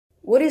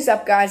What is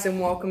up, guys, and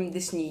welcome to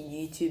this new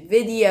YouTube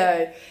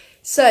video.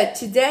 So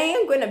today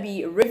I'm going to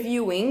be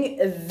reviewing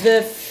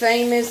the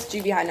famous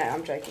GBI. No,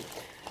 I'm joking.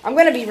 I'm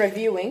going to be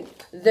reviewing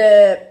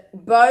the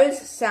Bose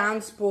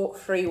SoundSport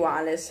free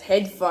wireless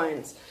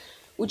headphones,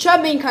 which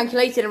are being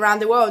calculated around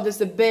the world as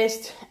the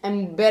best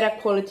and better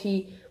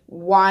quality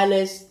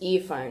wireless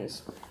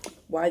earphones.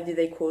 Why do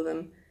they call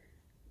them?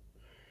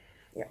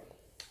 Yeah,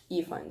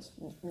 earphones.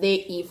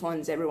 They're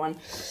earphones, everyone.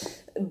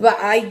 But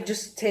I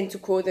just tend to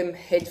call them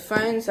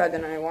headphones. I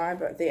don't know why,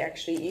 but they're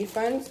actually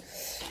earphones.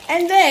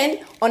 And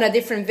then, on a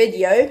different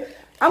video,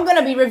 I'm going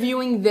to be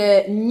reviewing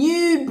the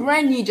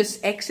brand new,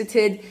 just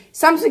exited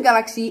Samsung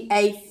Galaxy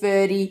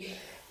A30,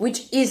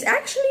 which is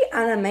actually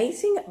an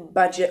amazing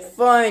budget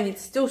phone.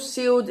 It's still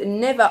sealed,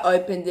 never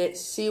opened it,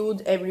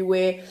 sealed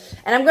everywhere.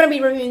 And I'm going to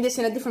be reviewing this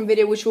in a different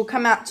video, which will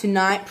come out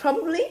tonight,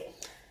 probably.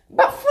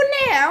 But for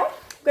now,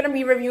 I'm going to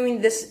be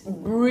reviewing this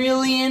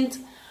brilliant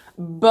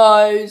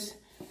Bose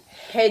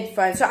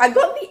headphones. So I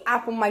got the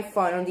app on my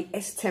phone on the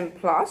S10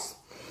 Plus,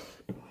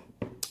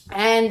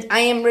 and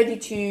I am ready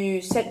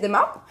to set them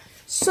up.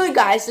 So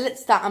guys,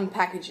 let's start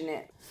unpackaging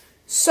it.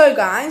 So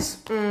guys,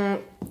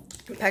 I'm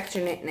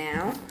packaging it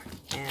now,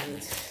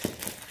 and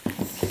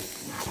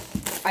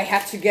I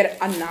had to get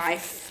a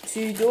knife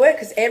to do it,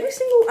 because every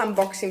single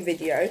unboxing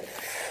video,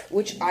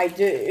 which I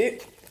do,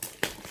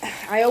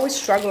 I always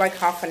struggle like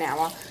half an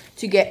hour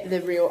to get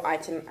the real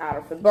item out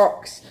of the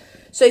box.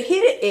 So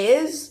here it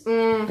is.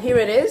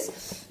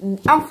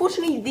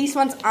 Unfortunately, these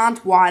ones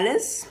aren't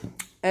wireless.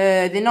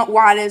 They're not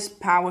wireless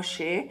power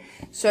share.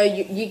 So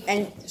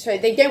so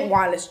they don't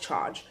wireless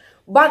charge,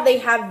 but they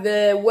have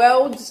the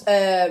world's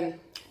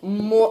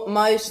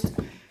most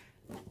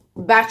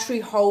battery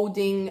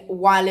holding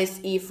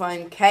wireless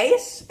earphone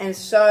case, and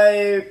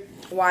so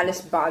wireless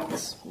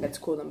buds. Let's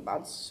call them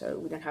buds, so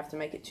we don't have to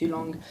make it too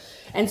long.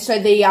 And so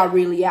they are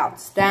really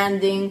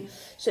outstanding.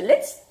 So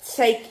let's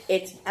take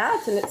it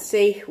out and let's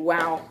see.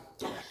 Wow,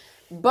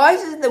 Bose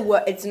is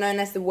it's known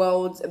as the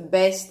world's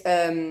best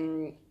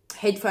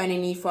headphone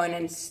and earphone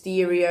and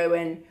stereo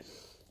and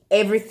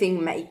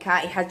everything maker.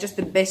 It has just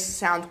the best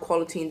sound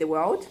quality in the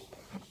world.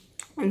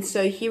 And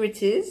so here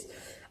it is.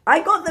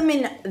 I got them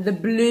in the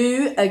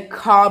blue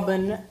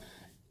carbon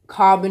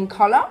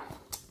color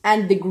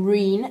and the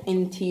green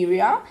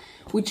interior,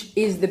 which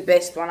is the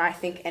best one, I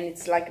think. And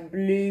it's like a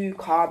blue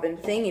carbon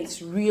thing. It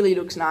really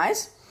looks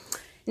nice.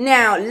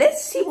 Now,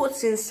 let's see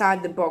what's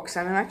inside the box.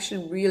 I'm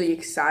actually really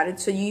excited.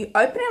 So you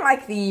open it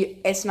like the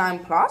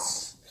S9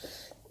 Plus,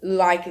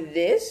 like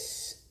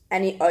this,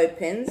 and it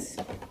opens.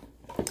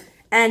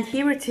 And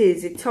here it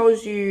is. It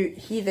tells you,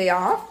 here they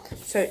are.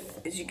 So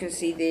as you can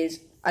see, there's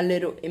a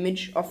little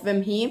image of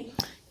them here.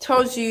 It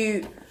tells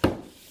you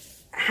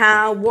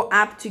what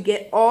app to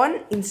get on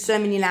in so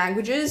many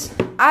languages.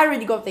 I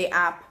already got the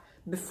app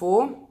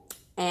before,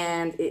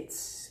 and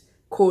it's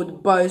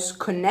called Bose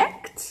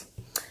Connect,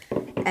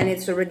 and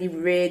it's already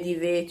ready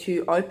there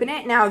to open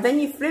it. Now then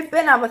you flip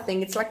another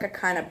thing. It's like a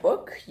kind of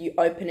book. You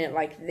open it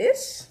like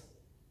this.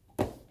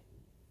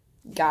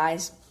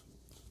 Guys,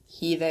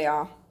 here they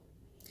are.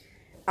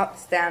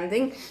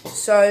 Outstanding.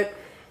 So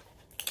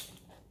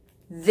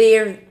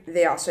there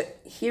they are. So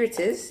here it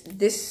is.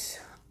 These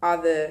are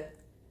the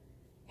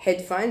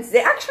headphones.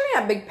 They're actually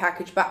a big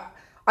package, but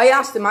I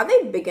asked them, are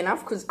they big enough?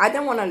 Because I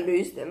don't want to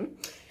lose them.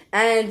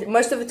 And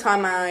most of the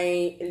time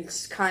I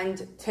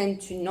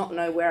tend to not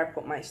know where I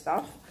put my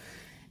stuff.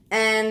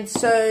 And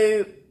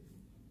so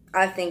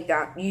I think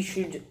that you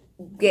should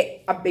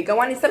get a bigger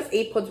one instead of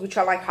AirPods, which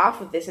are like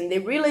half of this, and they're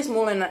really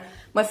small. And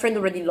my friend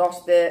already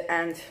lost it,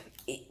 and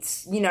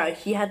it's, you know,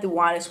 he had the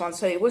wireless one,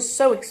 so it was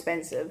so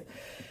expensive.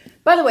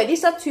 By the way,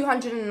 these are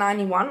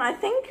 291, I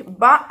think,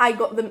 but I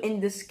got them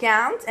in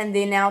discount, and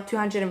they're now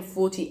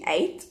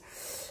 248,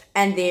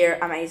 and they're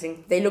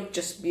amazing. They look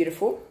just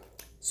beautiful.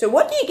 So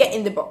what do you get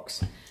in the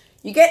box?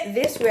 You get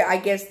this, where I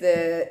guess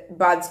the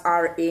buds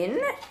are in,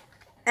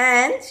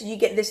 and you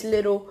get this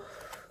little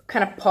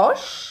kind of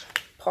posh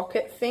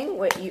pocket thing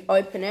where you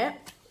open it,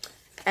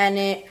 and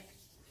it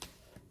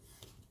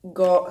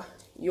got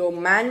your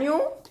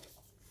manual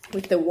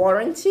with the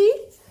warranty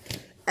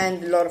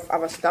and a lot of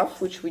other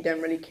stuff which we don't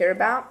really care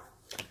about.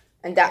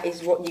 And that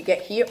is what you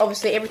get here.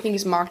 Obviously everything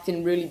is marked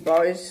in really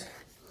Bose.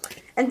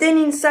 And then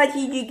inside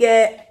here you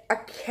get a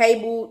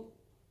cable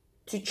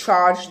to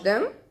charge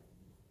them.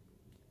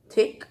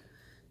 Tick.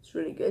 It's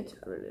really good.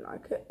 I really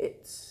like it.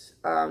 It's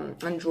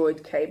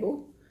Android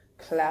cable.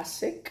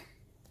 Classic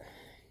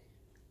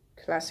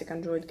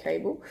Android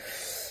cable.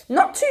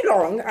 Not too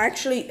long.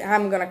 Actually,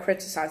 I'm gonna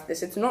criticize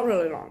this. It's not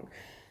really long.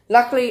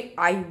 Luckily,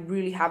 I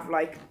really have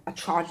like a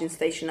charging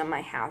station at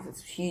my house.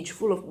 It's huge,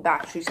 full of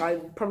batteries. I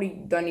probably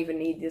don't even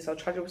need this. I'll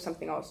charge it with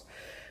something else.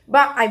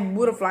 But I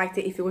would have liked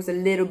it if it was a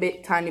little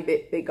bit, tiny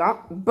bit bigger.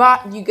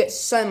 But you get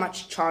so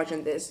much charge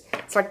in this.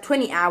 It's like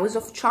 20 hours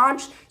of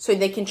charge, so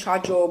they can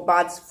charge your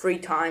buds 3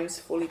 times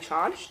fully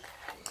charged.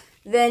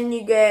 Then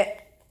you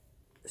get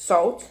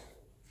salt.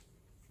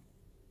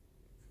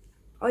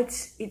 Oh,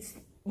 it's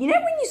you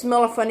know when you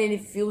smell a phone and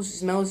it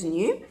smells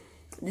new?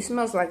 This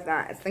smells like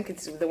that. I think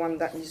it's the one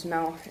that you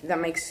smell, that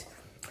makes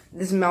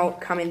the smell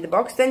come in the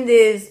box. Then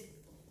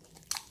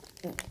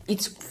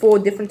it's 4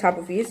 different type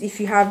of ears. If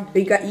you have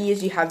bigger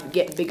ears, you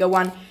get bigger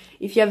one.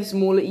 If you have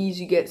smaller ears,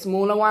 you get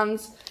smaller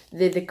ones.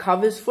 They're the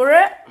covers for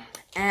it.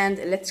 And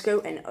let's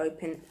go and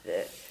open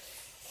the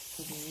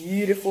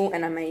beautiful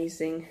and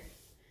amazing.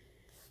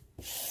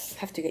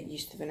 Have to get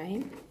used to the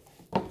name.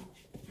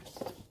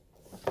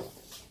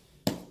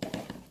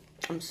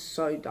 I'm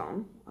so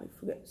dumb. I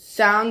forget.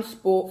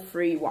 SoundSport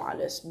free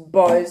wireless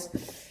Bose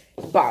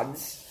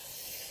buds.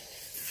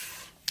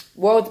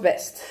 World's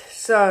best.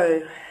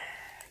 So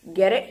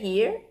get it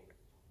here.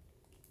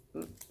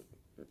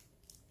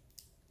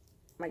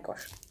 My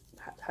gosh,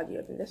 how do you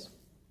open this?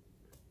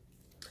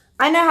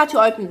 I know how to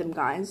open them,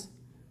 guys,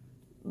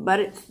 but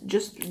it's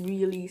just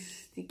really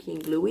sticky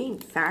and gluey. In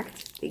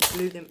fact, they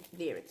glue them.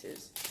 There it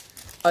is.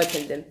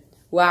 Open them.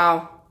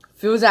 Wow,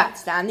 feels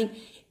outstanding.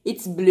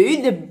 It's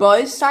blue. The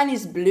Bose sign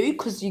is blue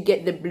because you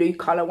get the blue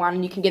color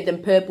one. You can get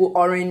them purple,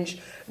 orange,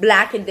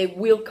 black, and they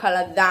will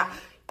color that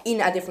in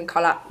a different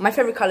color. My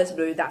favorite color is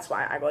blue. That's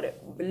why I got it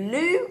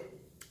blue.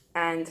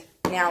 And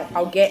now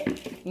I'll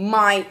get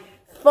my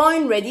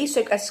phone ready.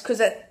 So because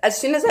as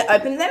soon as I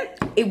open them,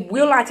 it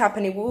will light up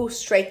and it will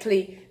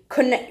straightly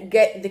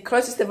get the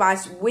closest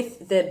device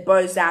with the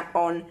Bose app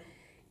on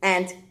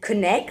and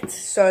connect.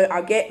 So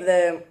I'll get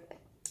the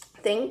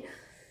thing.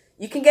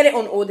 You can get it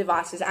on all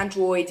devices,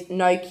 Android,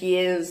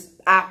 Nokia's,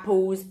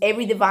 Apple's,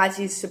 every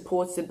device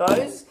supports the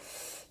Bose.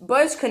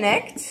 Bose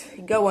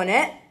Connect, go on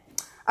it.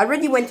 I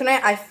already went on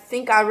it. I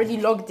think I already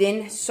logged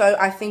in. So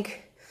I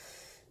think,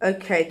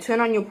 okay,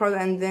 turn on your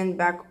program and then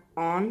back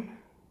on.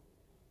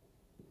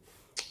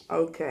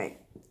 Okay,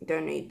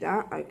 don't need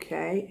that.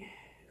 Okay,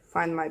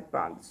 find my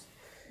buds.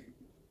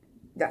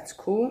 That's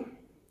cool.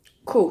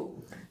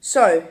 Cool.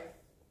 So,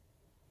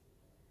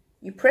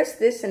 you press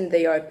this and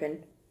they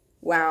open.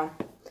 Wow.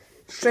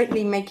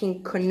 Straightly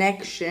making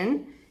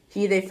connection.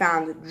 Here they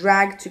found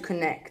drag to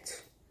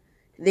connect.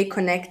 They're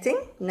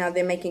connecting. Now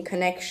they're making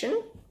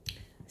connection.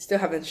 Still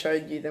haven't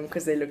showed you them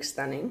because they look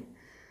stunning.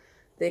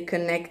 They're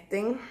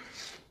connecting.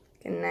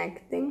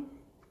 Connecting.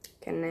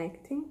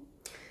 Connecting.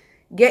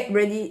 Get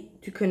ready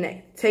to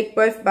connect. Take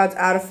both buds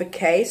out of the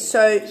case.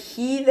 So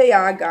here they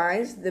are,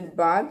 guys. The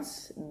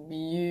buds.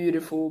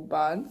 Beautiful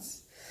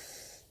buds.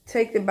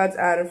 Take the buds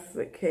out of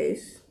the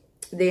case.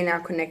 They're now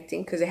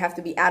connecting because they have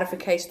to be out of the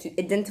case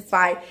to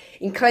identify.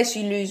 In case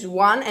you lose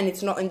one and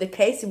it's not in the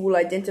case, it will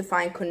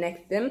identify and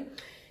connect them.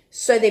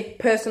 So they're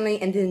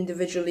personally and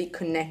individually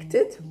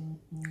connected.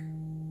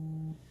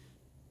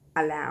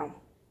 Allow.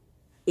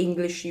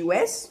 English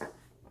US.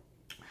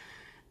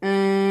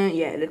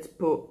 Yeah, let's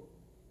put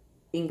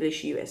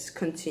English US.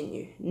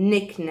 Continue.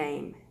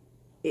 Nickname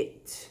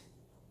it.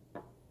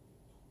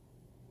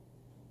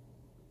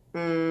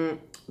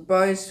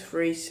 Bose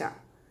Freezer.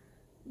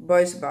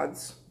 Bose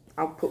buds.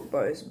 I'll put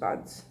Bose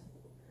buds.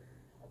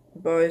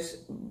 Bose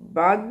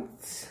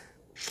buds.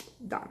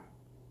 Done.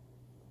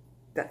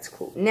 That's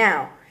cool.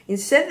 Now,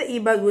 insert the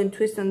earbud when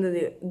twist under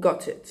the...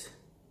 Got it.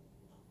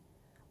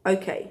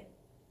 Okay.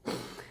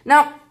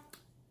 Now,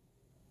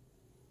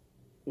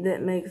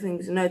 that makes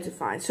things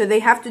notified. So they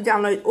have to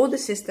download all the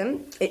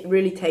system. It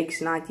really takes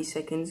 90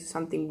 seconds.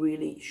 Something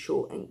really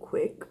short and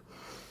quick.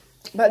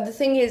 But the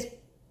thing is,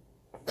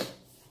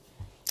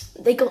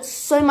 they got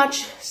so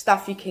much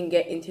stuff you can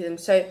get into them.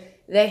 So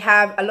they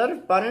have a lot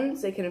of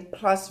buttons. They can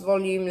plus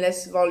volume,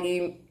 less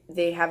volume.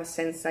 They have a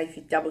sensor. If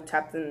you double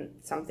tap them,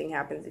 something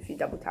happens. If you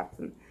double tap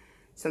them,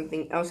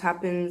 something else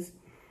happens.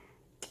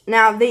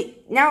 Now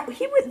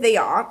here they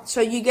are.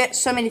 So you get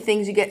so many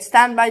things. You get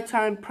standby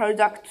time,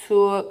 product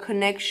tour,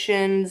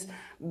 connections,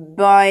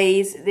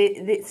 buys.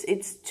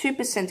 It's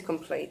 2%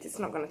 complete. It's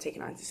not going to take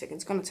 90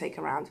 seconds. It's going to take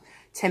around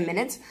 10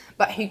 minutes.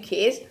 But who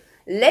cares?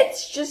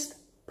 Let's just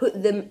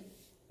put them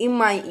in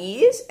my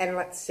ears and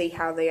let's see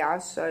how they are.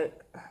 So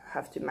I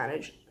have to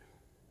manage.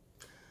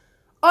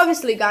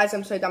 Obviously, guys,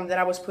 I'm so dumb that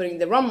I was putting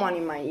the wrong one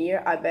in my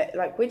ear. I bet,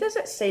 like, where does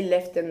it say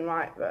left and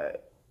right, though?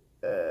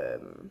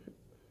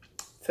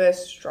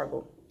 First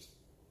struggle.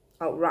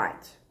 Oh,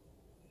 right.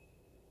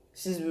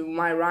 This is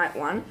my right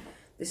one.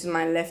 This is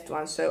my left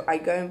one. So I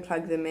go and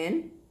plug them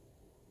in.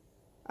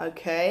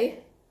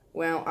 Okay.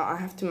 Well, I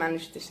have to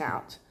manage this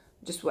out.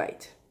 Just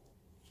wait.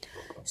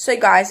 So,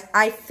 guys,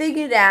 I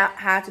figured out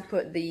how to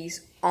put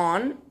these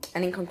on.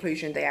 And in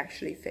conclusion, they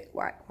actually fit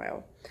quite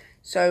well.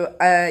 So,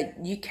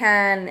 you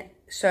can...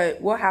 So,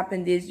 what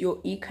happened is your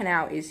ear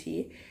canal is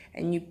here.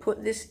 And you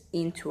put this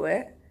into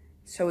it.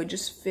 So, it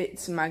just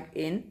fits smug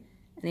in.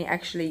 And it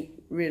actually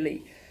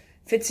really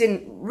fits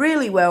in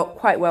really well,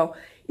 quite well.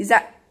 Is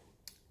that,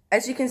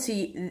 as you can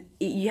see,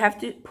 you have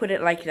to put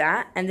it like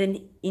that. And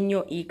then in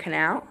your ear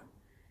canal,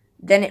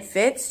 then it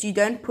fits. You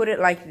don't put it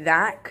like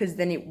that because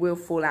then it will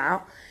fall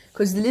out.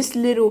 Because this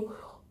little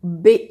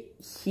bit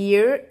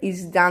here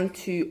is done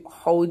to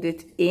hold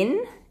it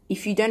in.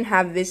 If you don't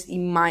have this, it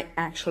might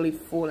actually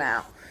fall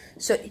out.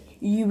 So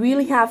you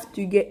really have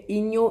to get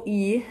in your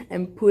ear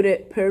and put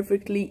it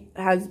perfectly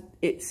as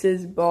it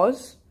says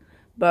Bose.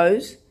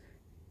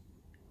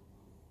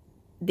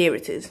 there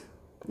it is.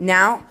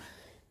 Now,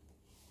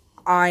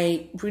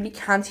 I really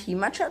can't hear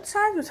much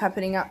outside, what's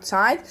happening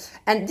outside.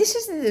 And this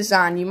is the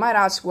design. You might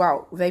ask,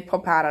 well, they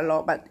pop out a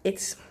lot, but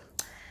it's,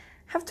 I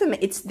have to admit,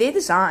 it's their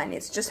design.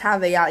 It's just how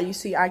they are. You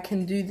see, I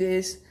can do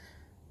this.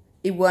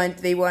 They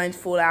won't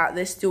fall out.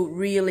 They're still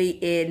really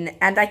in.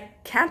 And I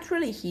can't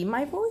really hear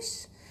my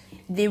voice.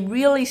 They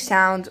really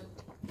sound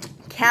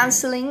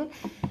cancelling.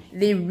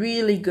 They're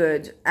really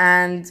good.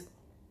 And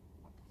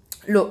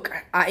look,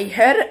 I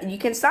heard, you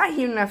can start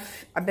hearing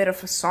a bit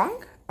of a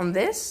song on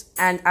this,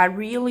 and I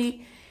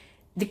really,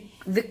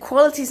 the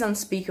quality is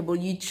unspeakable.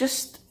 You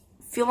just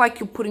feel like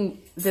you're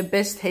putting the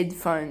best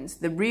headphones,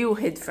 the real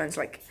headphones,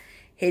 like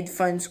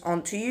headphones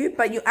onto you,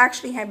 but you're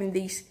actually having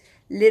these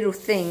little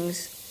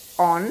things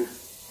on.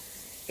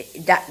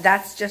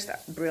 That's just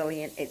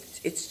brilliant.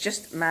 It's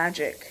just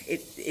magic.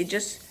 It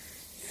just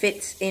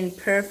fits in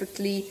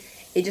perfectly.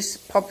 It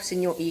just pops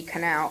in your ear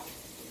canal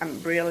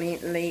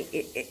brilliantly.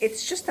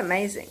 It's just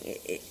amazing.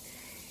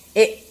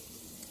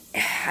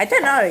 I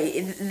don't know,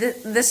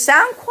 the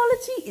sound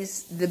quality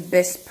is the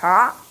best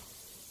part,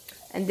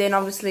 and then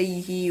obviously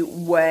you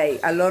hear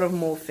a lot of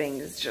more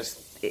things.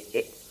 Just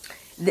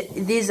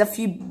there's a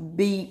few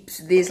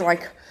beeps, there's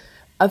like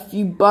a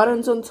few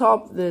buttons on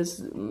top, there's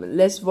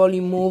less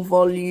volume, more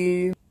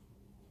volume.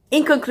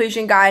 In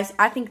conclusion, guys,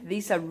 I think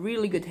these are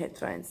really good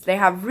headphones. They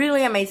have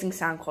really amazing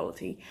sound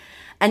quality.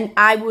 And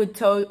I would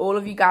tell all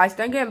of you guys,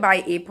 don't go and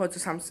buy AirPods or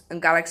some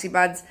Galaxy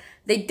Buds.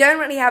 They don't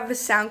really have the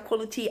sound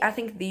quality. I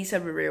think these are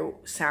the real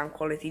sound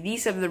quality.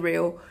 These are the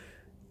real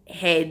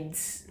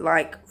heads.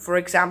 Like, for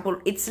example,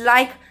 it's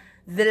like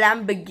the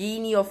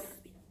Lamborghini of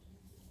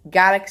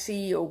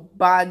Galaxy or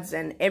Buds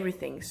and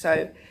everything.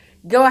 So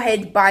go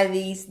ahead, buy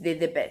these. They're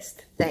the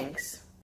best. Thanks.